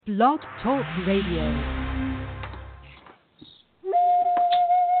Blog Talk Radio.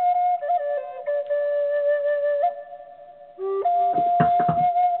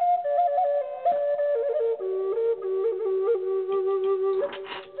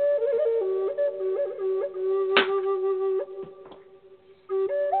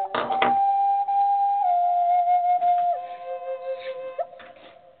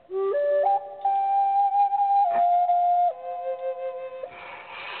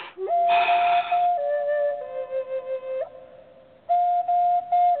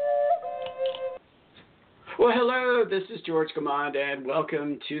 This is George Command, and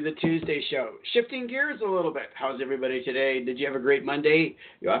welcome to the Tuesday show. Shifting gears a little bit. How's everybody today? Did you have a great Monday?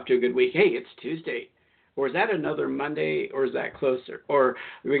 You're off to a good week. Hey, it's Tuesday. Or is that another Monday, or is that closer? Or are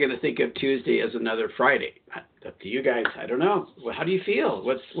we going to think of Tuesday as another Friday? Up to you guys. I don't know. Well, how do you feel?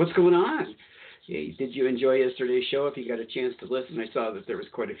 What's going on? Hey, did you enjoy yesterday's show? If you got a chance to listen, I saw that there was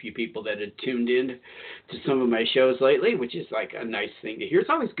quite a few people that had tuned in to some of my shows lately, which is like a nice thing to hear. It's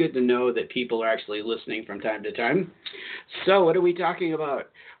always good to know that people are actually listening from time to time. So what are we talking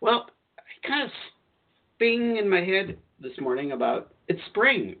about? Well, I kind of sping in my head this morning about it's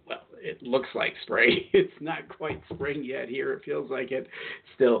spring. Well, it looks like spring. It's not quite spring yet here. It feels like it.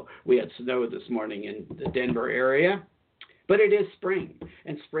 Still, we had snow this morning in the Denver area. But it is spring,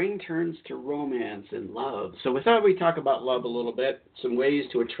 and spring turns to romance and love. So we thought we'd talk about love a little bit, some ways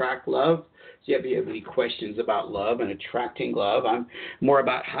to attract love. So if you have any questions about love and attracting love, I'm more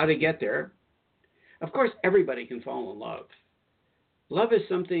about how to get there. Of course, everybody can fall in love. Love is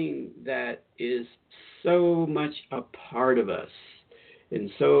something that is so much a part of us,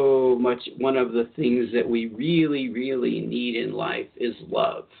 and so much one of the things that we really, really need in life is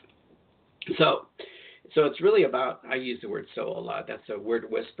love. So it's really about, I use the word so a lot. That's a word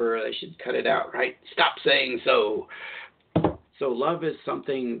whisperer. I should cut it out, right? Stop saying so. So love is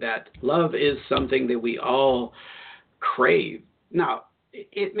something that we all crave. Now,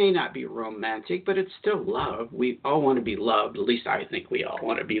 it may not be romantic, but it's still love. We all want to be loved. At least I think we all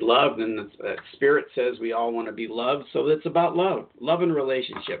want to be loved. And the Spirit says we all want to be loved. So it's about love and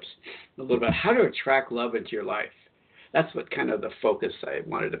relationships. A little bit how to attract love into your life. That's what kind of the focus I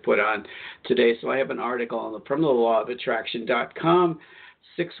wanted to put on today. So I have an article from thelawofattraction.com,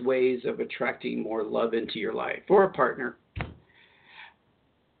 6 ways of attracting more love into your life or a partner.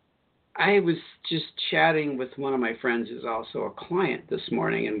 I was just chatting with one of my friends who's also a client this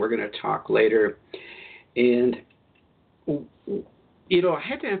morning, and we're going to talk later. And, I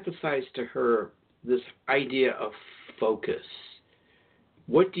had to emphasize to her this idea of focus.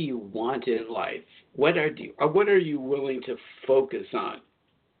 What do you want in life? What are you willing to focus on?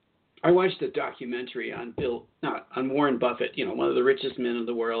 I watched a documentary on Warren Buffett, one of the richest men in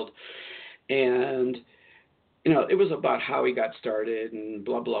the world, and it was about how he got started and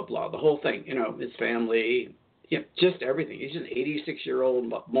blah blah blah, the whole thing, his family, just everything. He's an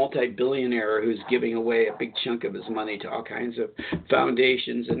 86-year-old multi-billionaire who's giving away a big chunk of his money to all kinds of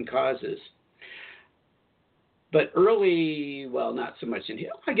foundations and causes. But early, not so much in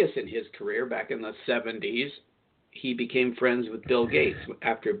his career, back in the 70s, he became friends with Bill Gates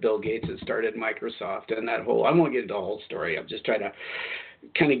after Bill Gates had started Microsoft and that whole, I won't get into the whole story. I'm just trying to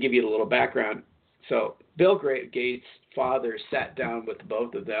kind of give you a little background. So Bill Gates' father sat down with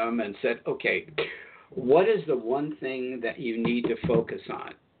both of them and said, okay, what is the one thing that you need to focus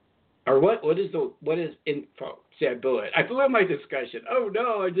on? Or what is info? See, I blew it. I blew my discussion. Oh,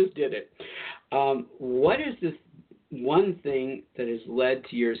 no, I just did it. What is this one thing that has led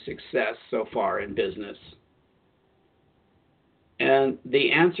to your success so far in business? And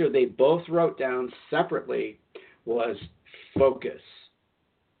the answer they both wrote down separately was focus.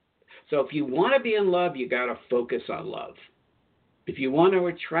 So if you want to be in love, you got to focus on love. If you want to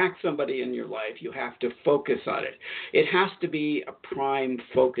attract somebody in your life, you have to focus on it. It has to be a prime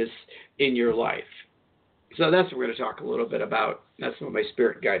focus in your life. So that's what we're going to talk a little bit about. That's what my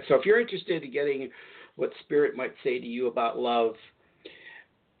spirit guide. So if you're interested in getting what spirit might say to you about love,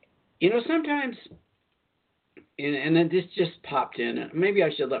 sometimes, and then this just popped in. Maybe I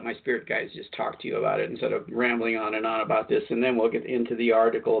should let my spirit guides just talk to you about it instead of rambling on and on about this. And then we'll get into the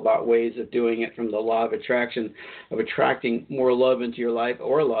article about ways of doing it from the law of attraction, of attracting more love into your life,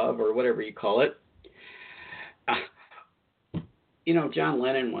 or love, or whatever you call it. John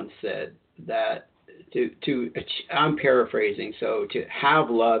Lennon once said that I'm paraphrasing, so to have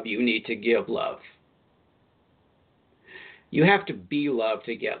love, you need to give love. You have to be loved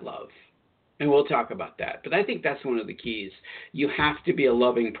to get love. And we'll talk about that. But I think that's one of the keys. You have to be a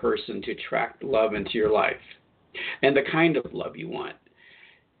loving person to attract love into your life and the kind of love you want.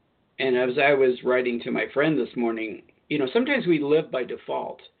 And as I was writing to my friend this morning, sometimes we live by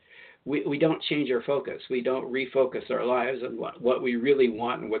default. we don't change our focus. We don't refocus our lives on what we really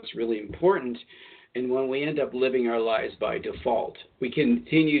want and what's really important. And when we end up living our lives by default, we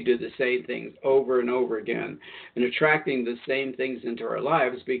continue to do the same things over and over again and attracting the same things into our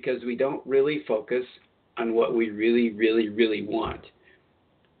lives because we don't really focus on what we really, really, really want.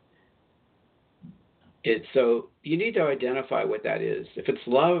 So you need to identify what that is. If it's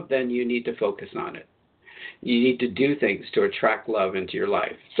love, then you need to focus on it. You need to do things to attract love into your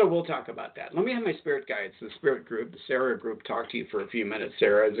life. So we'll talk about that. Let me have my spirit guides, the spirit group, the Sarah group, talk to you for a few minutes.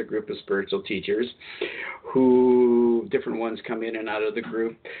 Sarah is a group of spiritual teachers who different ones come in and out of the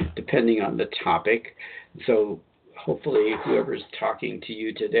group depending on the topic. So hopefully whoever's talking to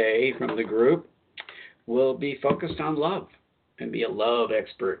you today from the group will be focused on love and be a love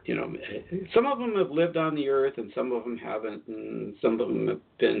expert. Some of them have lived on the earth and some of them haven't, and some of them have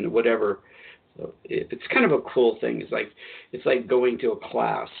been whatever. So it's kind of a cool thing. It's like going to a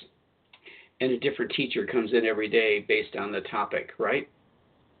class and a different teacher comes in every day based on the topic, right?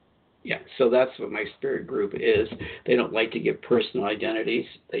 Yeah, so that's what my spirit group is. They don't like to give personal identities.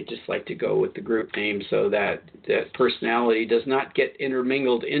 They just like to go with the group name so that personality does not get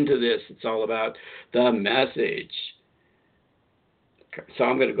intermingled into this. It's all about the message. So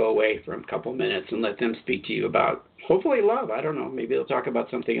I'm going to go away for a couple minutes and let them speak to you about, hopefully, love. I don't know. Maybe they'll talk about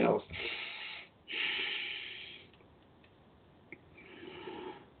something else.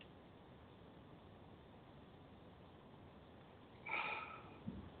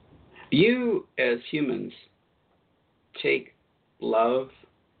 You, as humans, take love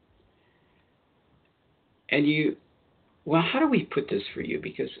and how do we put this for you?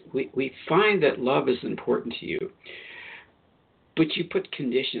 Because we find that love is important to you, but you put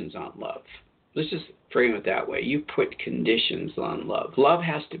conditions on love. Let's just frame it that way. You put conditions on love. Love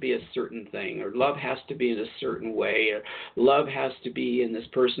has to be a certain thing, or love has to be in a certain way, or love has to be, and this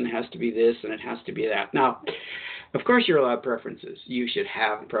person has to be this, and it has to be that. Now, of course, you're allowed preferences. You should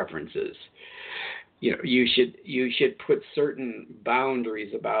have preferences. You should put certain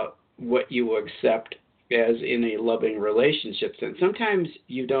boundaries about what you will accept as in a loving relationship. And sometimes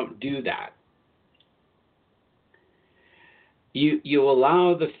you don't do that. You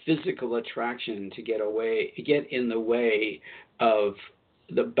allow the physical attraction to get in the way of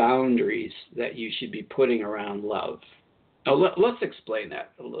the boundaries that you should be putting around love. Now, let's explain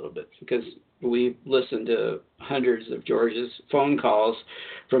that a little bit, because we've listened to hundreds of George's phone calls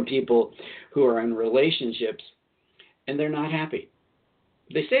from people who are in relationships and they're not happy.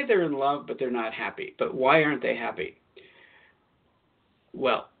 They say they're in love, but they're not happy. But why aren't they happy?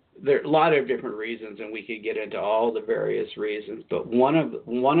 Well, there are a lot of different reasons, and we could get into all the various reasons. But one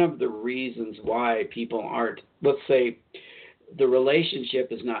of the reasons why people aren't, let's say, the relationship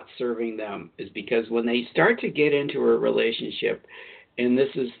is not serving them, is because when they start to get into a relationship, and this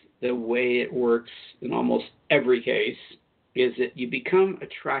is the way it works in almost every case, is that you become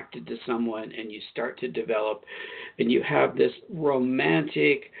attracted to someone and you start to develop, and you have this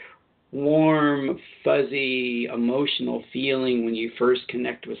romantic, warm, fuzzy, emotional feeling when you first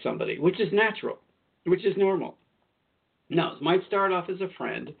connect with somebody, which is natural, which is normal. Now, it might start off as a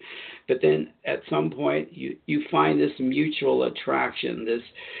friend, but then at some point you find this mutual attraction,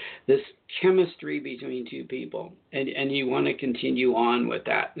 this chemistry between two people, and you want to continue on with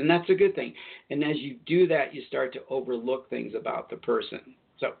that. And that's a good thing. And as you do that, you start to overlook things about the person.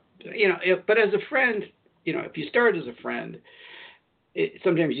 So, but as a friend, if you start as a friend,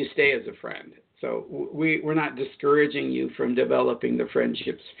 sometimes you stay as a friend. So we're not discouraging you from developing the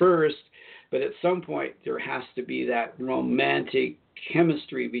friendships first, but at some point there has to be that romantic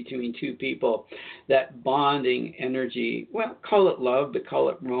chemistry between two people, that bonding energy. Well, call it love, but call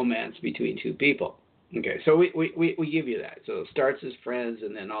it romance between two people. Okay, so we give you that. So it starts as friends,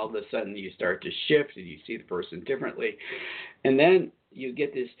 and then all of a sudden you start to shift and you see the person differently. And then you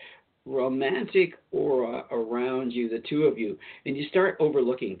get this romantic aura around you, the two of you, and you start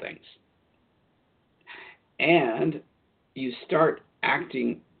overlooking things. And you start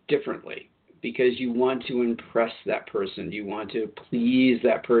acting differently because you want to impress that person. You want to please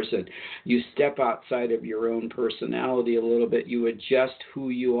that person. You step outside of your own personality a little bit. You adjust who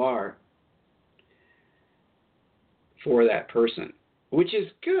you are for that person, which is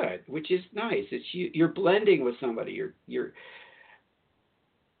good, which is nice. You're blending with somebody.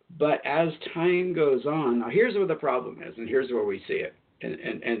 But as time goes on, now here's where the problem is, and here's where we see it.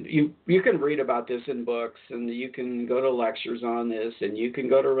 And you can read about this in books, and you can go to lectures on this, and you can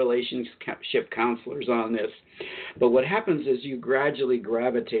go to relationship counselors on this. But what happens is you gradually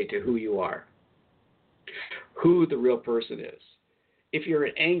gravitate to who you are, who the real person is. If you're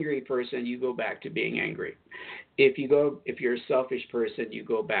an angry person, you go back to being angry. If you're a selfish person, you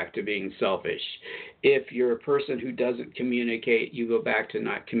go back to being selfish. If you're a person who doesn't communicate, you go back to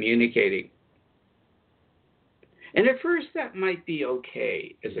not communicating. And at first that might be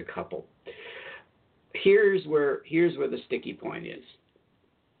okay as a couple. Here's where the sticky point is.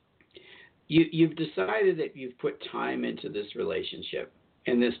 You've decided that you've put time into this relationship,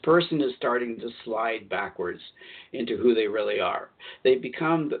 and this person is starting to slide backwards into who they really are. They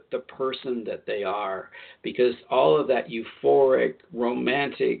become the person that they are because all of that euphoric,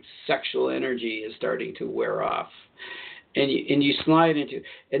 romantic, sexual energy is starting to wear off. And you slide into,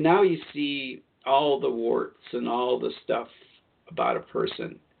 and now you see all the warts and all the stuff about a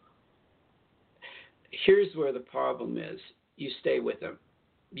person. Here's where the problem is. You stay with them.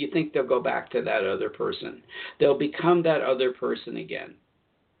 You think they'll go back to that other person. They'll become that other person again.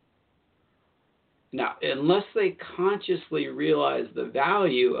 Now, unless they consciously realize the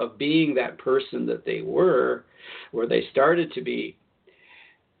value of being that person that they were, or they started to be,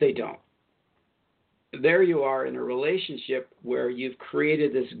 they don't. There you are in a relationship where you've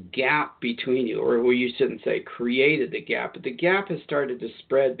created this gap between you, or well, you shouldn't say created the gap, but the gap has started to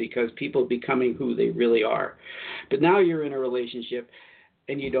spread because people are becoming who they really are. But now you're in a relationship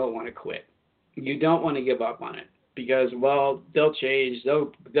and you don't want to quit. You don't want to give up on it because, well, they'll change.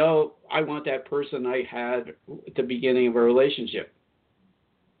 I want that person I had at the beginning of a relationship.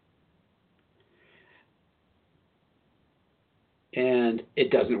 And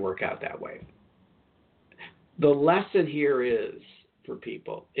it doesn't work out that way. The lesson here is, for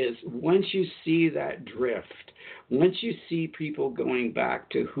people, is once you see that drift, once you see people going back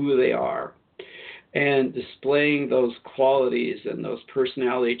to who they are and displaying those qualities and those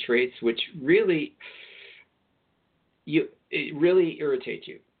personality traits which really irritate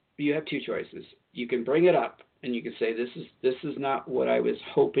you, you have two choices. You can bring it up and you can say, this is not what I was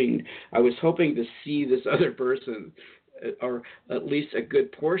hoping. I was hoping to see this other person, or at least a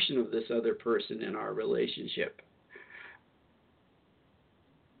good portion of this other person in our relationship.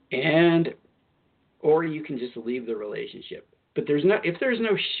 Or you can just leave the relationship. But if there's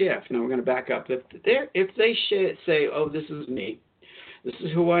no shift, now we're going to back up. If they say, oh, this is me, this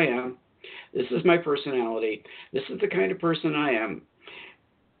is who I am, this is my personality, this is the kind of person I am,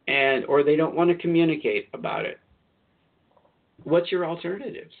 or they don't want to communicate about it, what's your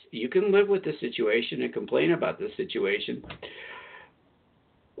alternatives? You can live with the situation and complain about the situation,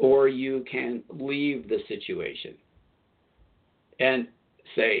 or you can leave the situation and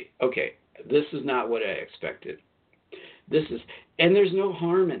say, okay, this is not what I expected. And there's no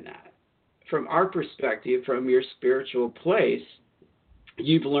harm in that. From our perspective, from your spiritual place,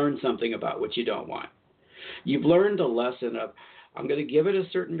 you've learned something about what you don't want. You've learned a lesson of, I'm going to give it a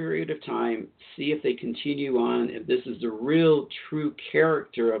certain period of time, see if they continue on, if this is the real, true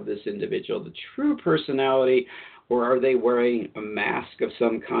character of this individual, the true personality, or are they wearing a mask of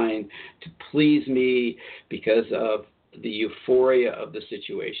some kind to please me because of the euphoria of the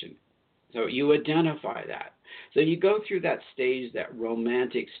situation. So you identify that. So you go through that stage, that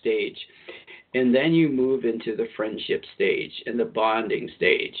romantic stage, and then you move into the friendship stage and the bonding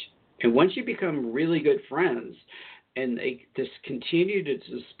stage. And once you become really good friends, and they just continue to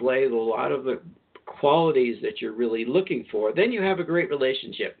display a lot of the qualities that you're really looking for, then you have a great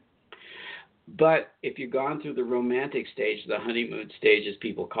relationship. But if you've gone through the romantic stage, the honeymoon stage as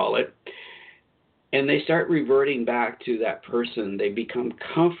people call it, and they start reverting back to that person, they become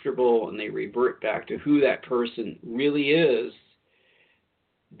comfortable and they revert back to who that person really is,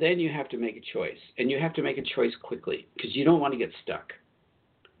 then you have to make a choice. And you have to make a choice quickly because you don't want to get stuck.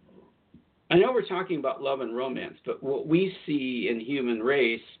 I know we're talking about love and romance, but what we see in human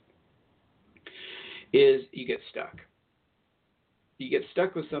race is you get stuck. You get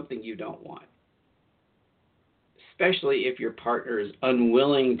stuck with something you don't want, especially if your partner is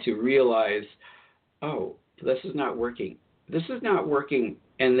unwilling to realize, oh, this is not working. This is not working,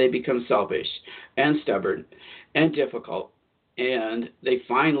 and they become selfish and stubborn and difficult, and they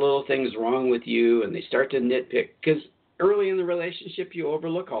find little things wrong with you, and they start to nitpick because early in the relationship you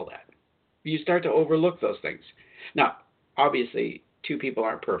overlook all that. You start to overlook those things. Now, obviously, two people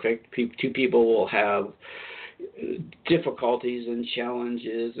aren't perfect. Two people will have difficulties and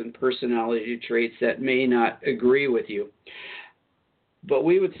challenges and personality traits that may not agree with you. But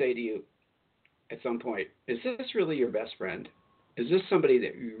we would say to you at some point, is this really your best friend? Is this somebody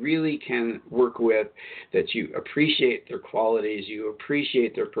that you really can work with, that you appreciate their qualities, you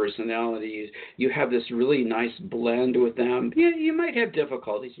appreciate their personalities, you have this really nice blend with them? Yeah, you might have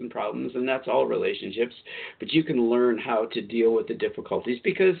difficulties and problems, and that's all relationships, but you can learn how to deal with the difficulties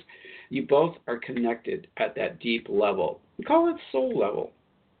because you both are connected at that deep level. We call it soul level.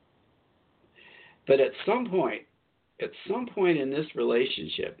 But at some point in this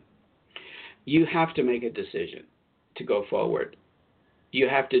relationship, you have to make a decision to go forward. You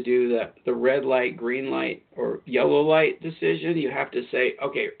have to do the red light, green light, or yellow light decision. You have to say,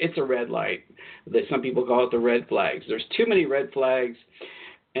 okay, it's a red light. Some people call it the red flags. There's too many red flags,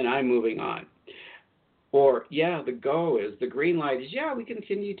 and I'm moving on. Or, yeah, the green light is, yeah, we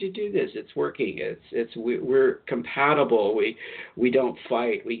continue to do this. It's working. We're compatible. We don't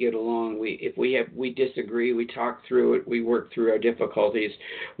fight. We get along. If we disagree, we talk through it. We work through our difficulties.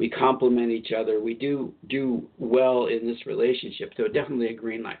 We complement each other. We do well in this relationship. So definitely a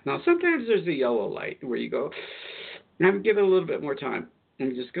green light. Now, sometimes there's a yellow light where you go, I'm give it a little bit more time.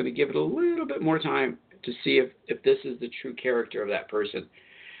 I'm just going to give it a little bit more time to see if this is the true character of that person.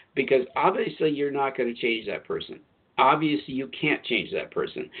 Because obviously you're not going to change that person. Obviously you can't change that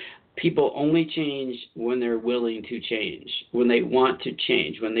person. People only change when they're willing to change, when they want to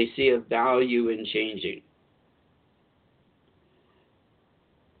change, when they see a value in changing.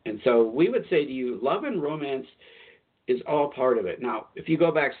 And so we would say to you, love and romance is all part of it. Now, if you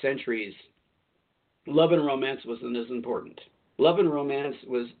go back centuries, love and romance wasn't as important. Love and romance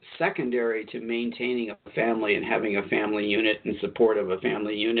was secondary to maintaining a family and having a family unit and support of a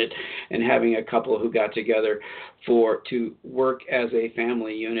family unit and having a couple who got together to work as a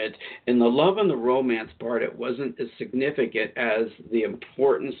family unit. In the love and the romance part, it wasn't as significant as the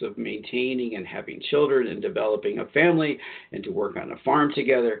importance of maintaining and having children and developing a family and to work on a farm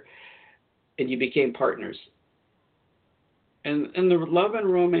together. And you became partners. And the love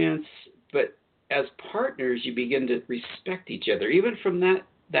and romance, but as partners, you begin to respect each other, even from that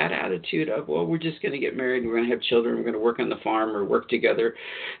attitude of, well, we're just going to get married, we're going to have children, we're going to work on the farm or work together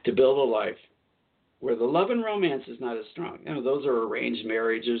to build a life, where the love and romance is not as strong. Those are arranged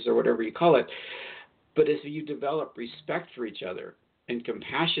marriages or whatever you call it. But as you develop respect for each other and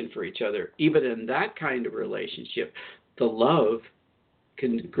compassion for each other, even in that kind of relationship, the love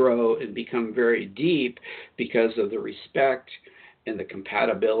can grow and become very deep because of the respect and the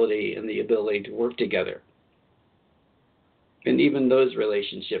compatibility and the ability to work together. And even those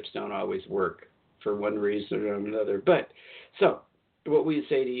relationships don't always work for one reason or another. But so what we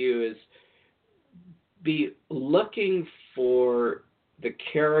say to you is be looking for the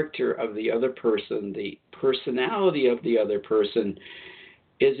character of the other person, the personality of the other person.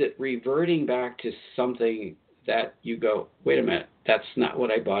 Is it reverting back to something that you go, wait a minute, that's not what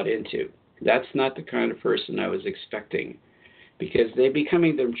I bought into. That's not the kind of person I was expecting. Because they're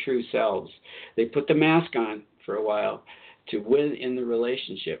becoming their true selves. They put the mask on for a while to win in the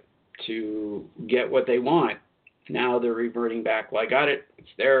relationship, to get what they want. Now they're reverting back. Well, I got it. It's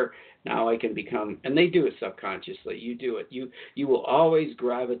there. Now I can become, and they do it subconsciously. You do it. You will always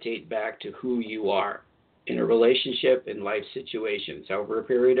gravitate back to who you are in a relationship, in life situations. Over a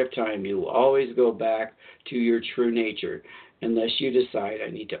period of time, you will always go back to your true nature unless you decide,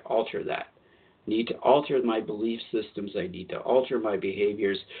 I need to alter that. Need to alter my belief systems. I need to alter my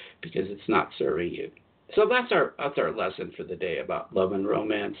behaviors because it's not serving you. So that's our lesson for the day about love and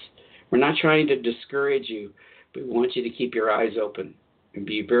romance. We're not trying to discourage you, but we want you to keep your eyes open and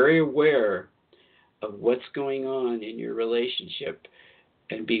be very aware of what's going on in your relationship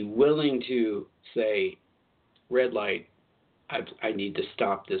and be willing to say, red light, I need to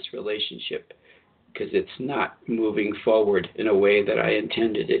stop this relationship, because it's not moving forward in a way that I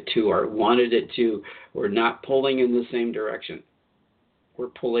intended it to or wanted it to. We're not pulling in the same direction. We're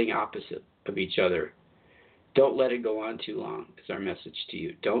pulling opposite of each other. Don't let it go on too long is our message to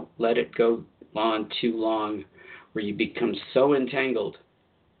you. Don't let it go on too long where you become so entangled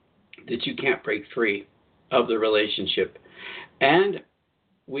that you can't break free of the relationship. And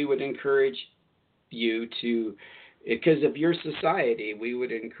we would encourage you to, because of your society, we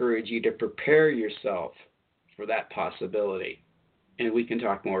would encourage you to prepare yourself for that possibility. And we can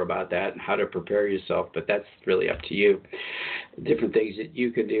talk more about that and how to prepare yourself, but that's really up to you. Different things that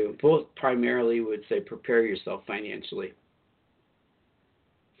you can do. Both primarily would say prepare yourself financially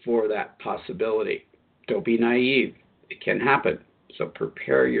for that possibility. Don't be naive. It can happen. So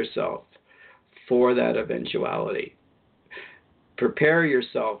prepare yourself for that eventuality. Prepare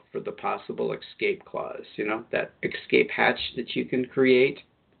yourself for the possible escape clause, that escape hatch that you can create,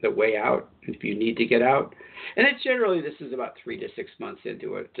 the way out if you need to get out. And it's generally, this is about 3 to 6 months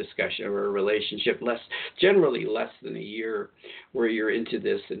into a discussion or a relationship, generally less than a year, where you're into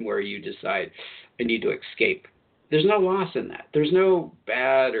this and where you decide, I need to escape. There's no loss in that. There's no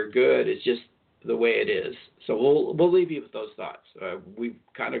bad or good. It's just the way it is. So we'll leave you with those thoughts. We've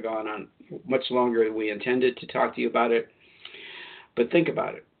kind of gone on much longer than we intended to talk to you about it. But think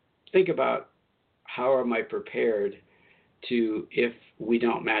about it. Think about, how am I prepared to, if we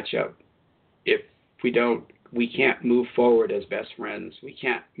don't match up, if we can't move forward as best friends. We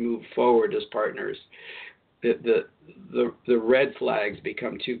can't move forward as partners. The red flags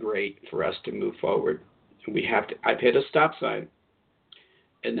become too great for us to move forward. I've hit a stop sign,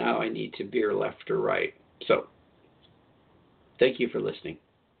 and now I need to veer left or right. So, thank you for listening.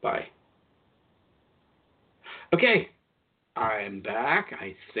 Bye. Okay, I'm back,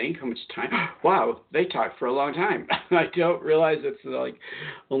 I think. How much time? Wow, they talked for a long time. I don't realize it's like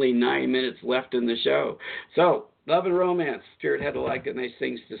only 9 minutes left in the show. So, love and romance. Spirit had a lot of nice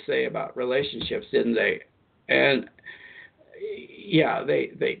things to say about relationships, didn't they? And yeah,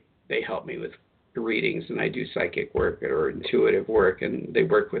 they help me with readings, and I do psychic work or intuitive work, and they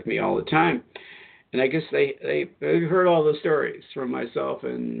work with me all the time. And I guess they've heard all the stories from myself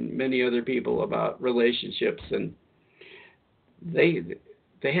and many other people about relationships, and they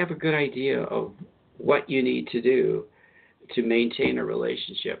have a good idea of what you need to do to maintain a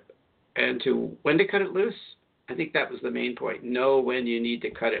relationship and to when to cut it loose. I think that was the main point. Know when you need to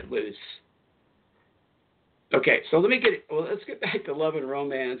cut it loose. Okay, so let's get back to love and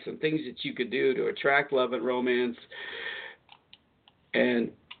romance and things that you could do to attract love and romance. And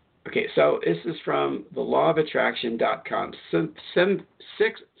okay, so this is from thelawofattraction.com. Some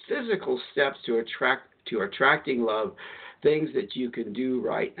 6 physical steps to attracting love, things that you can do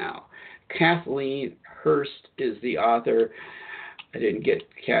right now. Kathleen Hurst is the author. I didn't get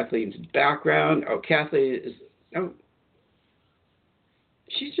Kathleen's background. Oh, Kathleen is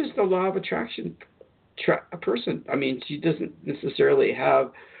she's just a law of attraction a person. I mean, she doesn't necessarily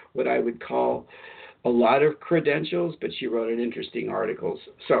have what I would call a lot of credentials, but she wrote an interesting articles.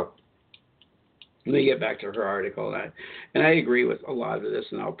 So let me get back to her article. And I agree with a lot of this,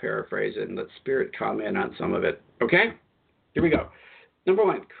 and I'll paraphrase it and let Spirit comment on some of it. Okay? Here we go. Number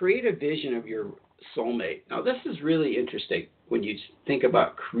 1, create a vision of your soulmate. Now, this is really interesting when you think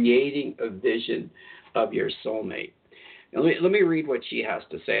about creating a vision of your soulmate. Let me read what she has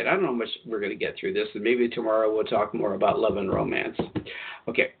to say. And I don't know how much we're going to get through this, and maybe tomorrow we'll talk more about love and romance.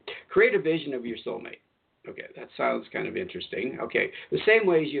 Okay, create a vision of your soulmate. Okay, that sounds kind of interesting. Okay, the same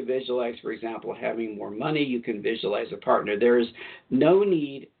way as you visualize, for example, having more money, you can visualize a partner. There is no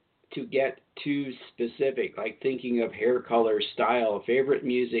need to get too specific, like thinking of hair color, style, favorite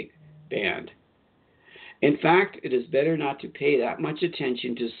music, band. In fact, it is better not to pay that much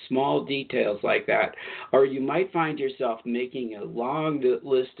attention to small details like that, or you might find yourself making a long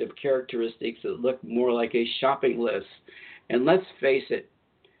list of characteristics that look more like a shopping list. And let's face it,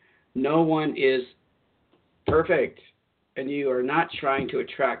 no one is perfect, and you are not trying to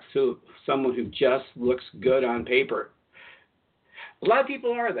attract someone who just looks good on paper. A lot of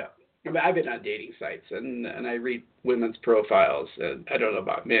people are, though. I mean, I've been on dating sites, and I read women's profiles. And I don't know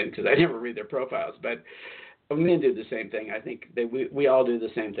about men because I never read their profiles, but men do the same thing. I think we all do the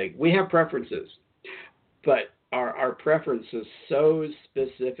same thing. We have preferences, but our preference is so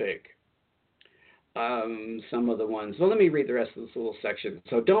specific. Some of the ones. Well, let me read the rest of this little section.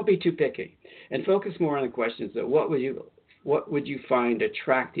 So don't be too picky, and focus more on the questions that what would you find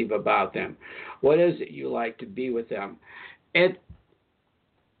attractive about them? What is it you like to be with them? And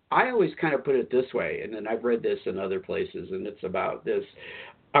I always kind of put it this way, and then I've read this in other places, and it's about this.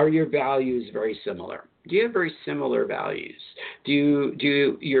 Are your values very similar? Do you have very similar values? Do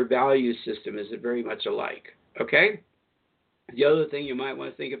your value system, is it very much alike? Okay? The other thing you might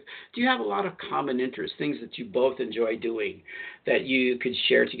want to think of, do you have a lot of common interests, things that you both enjoy doing that you could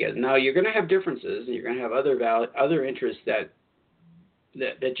share together? Now, you're going to have differences, and you're going to have other interests that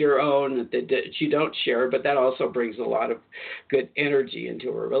your own, that you don't share, but that also brings a lot of good energy into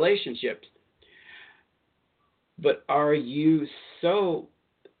a relationship. But are you so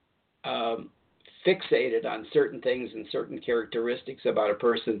fixated on certain things and certain characteristics about a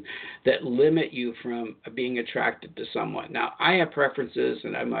person that limit you from being attracted to someone? Now, I have preferences,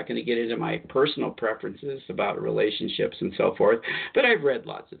 and I'm not going to get into my personal preferences about relationships and so forth, but I've read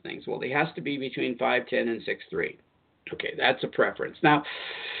lots of things. Well, it has to be between 5'10" and 6'3". Okay, that's a preference. Now,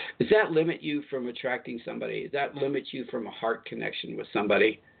 does that limit you from attracting somebody? Does that limit you from a heart connection with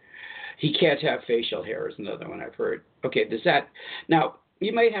somebody? He can't have facial hair is another one I've heard. Okay, now,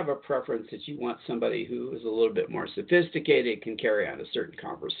 you might have a preference that you want somebody who is a little bit more sophisticated, can carry on a certain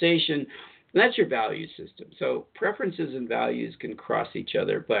conversation. That's your value system. So preferences and values can cross each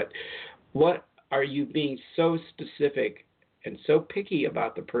other, but what are you being so specific and so picky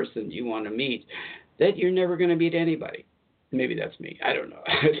about the person you want to meet that you're never going to meet anybody? Maybe that's me. I don't know.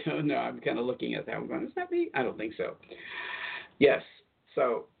 I don't know. I'm kind of looking at that. I'm going, is that me? I don't think so. Yes.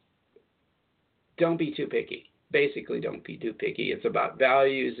 So don't be too picky. basically don't be too picky. It's about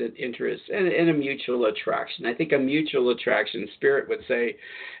values and interests and a mutual attraction. I think a mutual attraction, Spirit would say,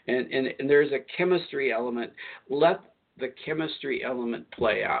 and there's a chemistry element. Let the chemistry element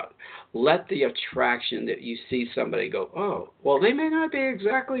play out. Let the attraction that you see somebody go, oh, well, they may not be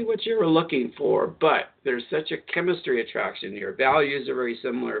exactly what you were looking for, but there's such a chemistry attraction. Your values are very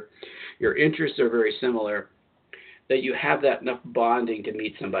similar. Your interests are very similar that you have that enough bonding to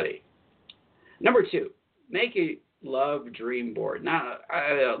meet somebody. Number 2, make a love dream board. Now,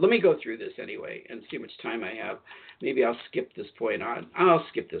 let me go through this anyway and see how much time I have. Maybe I'll skip this point on. I'll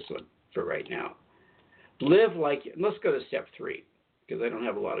skip this one for right now. Live like, let's go to step 3 because I don't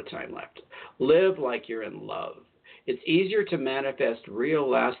have a lot of time left. Live like you're in love. It's easier to manifest real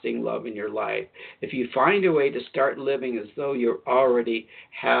lasting love in your life if you find a way to start living as though you already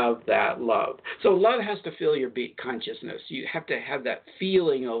have that love. So love has to fill your beat consciousness. You have to have that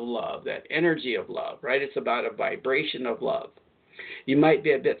feeling of love, that energy of love, right? It's about a vibration of love. You might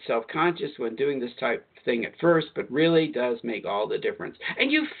be a bit self-conscious when doing this type of thing at first, but really does make all the difference.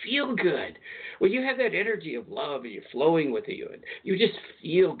 And you feel good. When you have that energy of love and you're flowing with you, and you just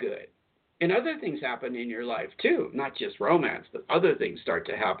feel good. And other things happen in your life too, not just romance, but other things start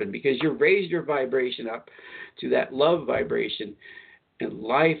to happen because you raised your vibration up to that love vibration, and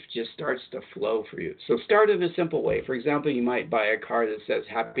life just starts to flow for you. So start in a simple way. For example, you might buy a card that says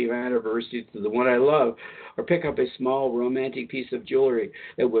happy anniversary to the one I love, or pick up a small romantic piece of jewelry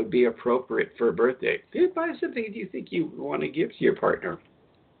that would be appropriate for a birthday. Buy something you think you want to give to your partner,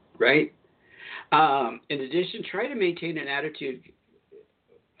 right? In addition, try to maintain an attitude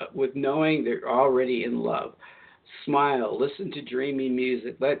with knowing they're already in love. Smile, listen to dreamy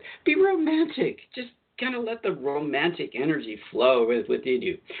music, be romantic. Just kind of let the romantic energy flow within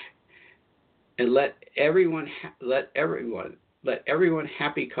you, and let everyone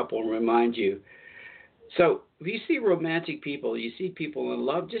happy couple remind you. So if you see romantic people, you see people in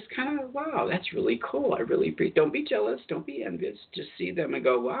love, just kind of, wow, that's really cool. Don't be jealous, don't be envious. Just see them and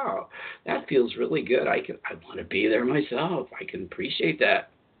go, wow, that feels really good. I want to be there myself. I can appreciate that.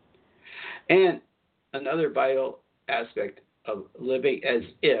 And another vital aspect of living as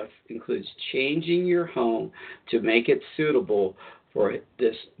if includes changing your home to make it suitable for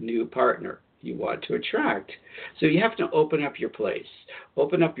this new partner you want to attract. So you have to open up your place.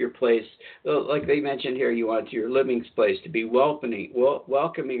 Open up your place. Like they mentioned here, you want your living space to be welcoming,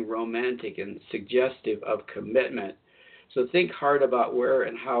 romantic, and suggestive of commitment. So think hard about where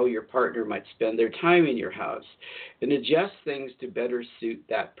and how your partner might spend their time in your house, and adjust things to better suit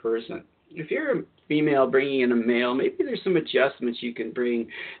that person. If you're a female bringing in a male, maybe there's some adjustments you can bring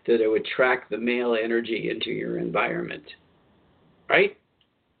that would attract the male energy into your environment, right?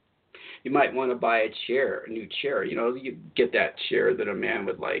 You might want to buy a new chair. You get that chair that a man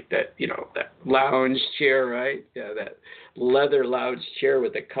would like, that lounge chair, right? Yeah, that leather lounge chair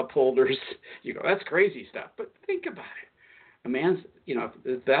with the cup holders. That's crazy stuff. But think about it. A man's,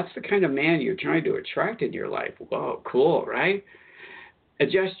 if that's the kind of man you're trying to attract in your life, whoa, cool, right?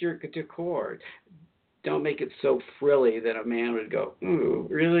 Adjust your decor. Don't make it so frilly that a man would go, ooh,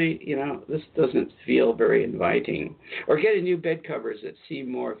 really? This doesn't feel very inviting. Or get a new bed covers that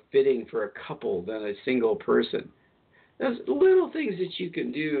seem more fitting for a couple than a single person. There's little things that you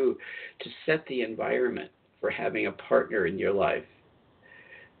can do to set the environment for having a partner in your life.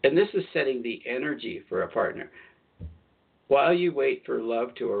 And this is setting the energy for a partner. While you wait for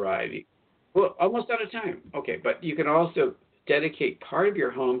love to arrive, almost out of time. Okay, but you can also dedicate part of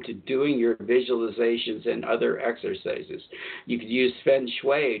your home to doing your visualizations and other exercises. You could use Feng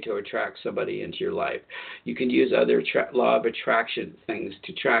Shui to attract somebody into your life. You can use other law of attraction things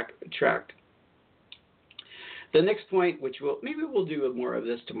to attract. The next point, which maybe we'll do more of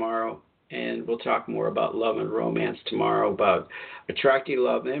this tomorrow, and we'll talk more about love and romance tomorrow, about attracting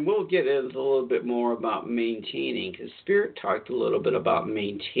love, and we'll get into a little bit more about maintaining, because Spirit talked a little bit about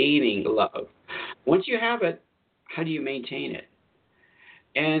maintaining love. Once you have it, how do you maintain it?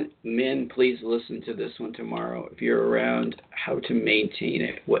 And men, please listen to this one tomorrow if you're around, how to maintain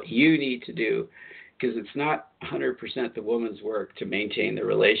it, what you need to do, because it's not 100% the woman's work to maintain the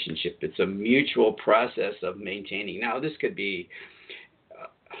relationship. It's a mutual process of maintaining. Now, this could be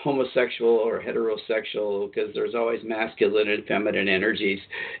homosexual or heterosexual, because there's always masculine and feminine energies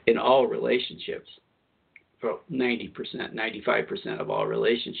in all relationships. For 90%, 95% of all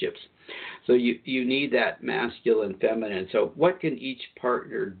relationships. So you need that masculine, feminine. So what can each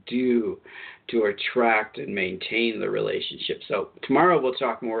partner do to attract and maintain the relationship? So tomorrow we'll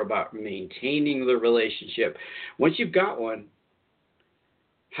talk more about maintaining the relationship. Once you've got one,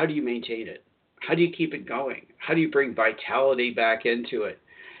 how do you maintain it? How do you keep it going? How do you bring vitality back into it?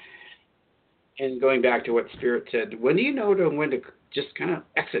 And going back to what Spirit said, when do you know when to just kind of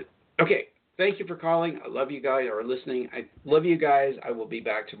exit? Okay. Thank you for calling. I love you guys or listening. I love you guys. I will be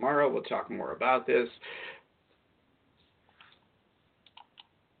back tomorrow. We'll talk more about this.